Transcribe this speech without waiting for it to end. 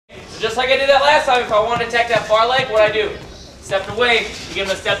just like I did that last time, if I want to attack that far leg, what I do? Step away, you get him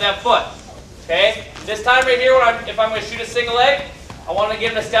to step that foot. Okay? This time right here, if I'm going to shoot a single leg, I want to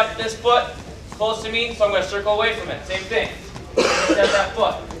get him to step this foot close to me, so I'm going to circle away from it. Same thing. Step that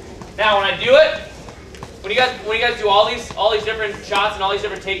foot. Now when I do it, when you guys do all these different shots and all these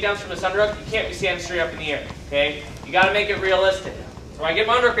different takedowns from this underhook, you can't be standing straight up in the air. Okay? You got to make it realistic. So when I get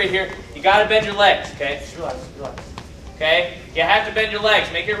my underhook right here, you got to bend your legs. Okay? Just relax, relax. Okay? You have to bend your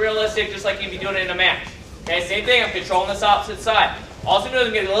legs. Make it realistic, just like you'd be doing it in a match. Okay? Same thing. I'm controlling this opposite side. All I'm doing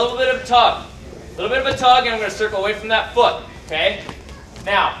is get a little bit of a tug. A little bit of a tug, and I'm going to circle away from that foot. Okay?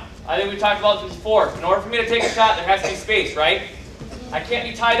 Now, I think we talked about this before. In order for me to take a shot, there has to be space, right? I can't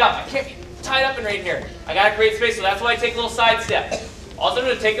be tied up. I can't be tied up in right here. I got to create space, so that's why I take a little side step. Also, I'm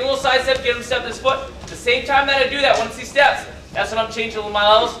going to take a little side step, get him to step this foot. At the same time that I do that, once he steps, that's when I'm changing my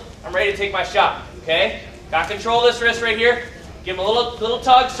levels. I'm ready to take my shot. Okay? Got to control this wrist right here. Give him a little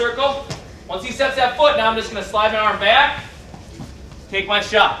tug, circle. Once he steps that foot, now I'm just going to slide my arm back, take my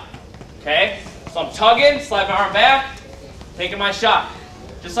shot. Okay? So I'm tugging, slide my arm back, taking my shot.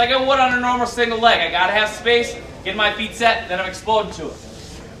 Just like I would on a normal single leg. I got to have space, get my feet set, then I'm exploding to it.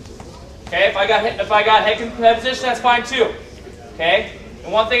 Okay? If I got head position, that's fine too. Okay?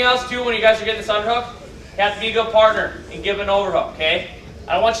 And one thing else too, when you guys are getting this underhook, you have to be a good partner and give an overhook. Okay?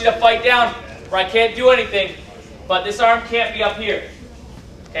 I don't want you to fight down where I can't do anything, but this arm can't be up here.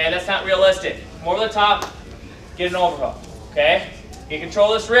 Okay? That's not realistic. More to the top, get an overhook. Okay? You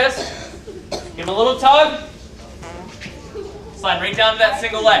control this wrist. Give him a little tug. Slide right down to that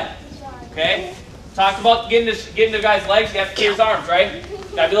single leg. Okay? Talked about getting the guy's legs. You have to clear his arms, right?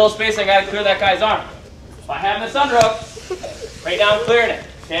 Got to be a little space. I got to clear that guy's arm. If I have this underhook, right now I'm clearing it.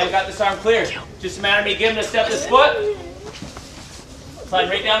 Okay, I've got this arm cleared. Just a matter of me getting him to step this foot. Slide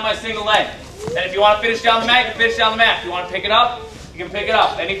right down to my single leg. And if you want to finish down the mat, you can finish down the mat. If you want to pick it up, you can pick it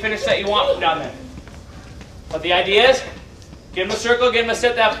up. Any finish that you want from down there. But the idea is, give him a circle, get him to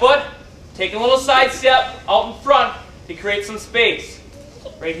step that foot. Take a little side step out in front to create some space.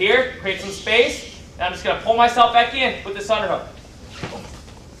 Right here, create some space. And I'm just going to pull myself back in with this underhook.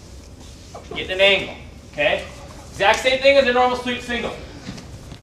 Get an angle. Okay? Exact same thing as a normal sweep single.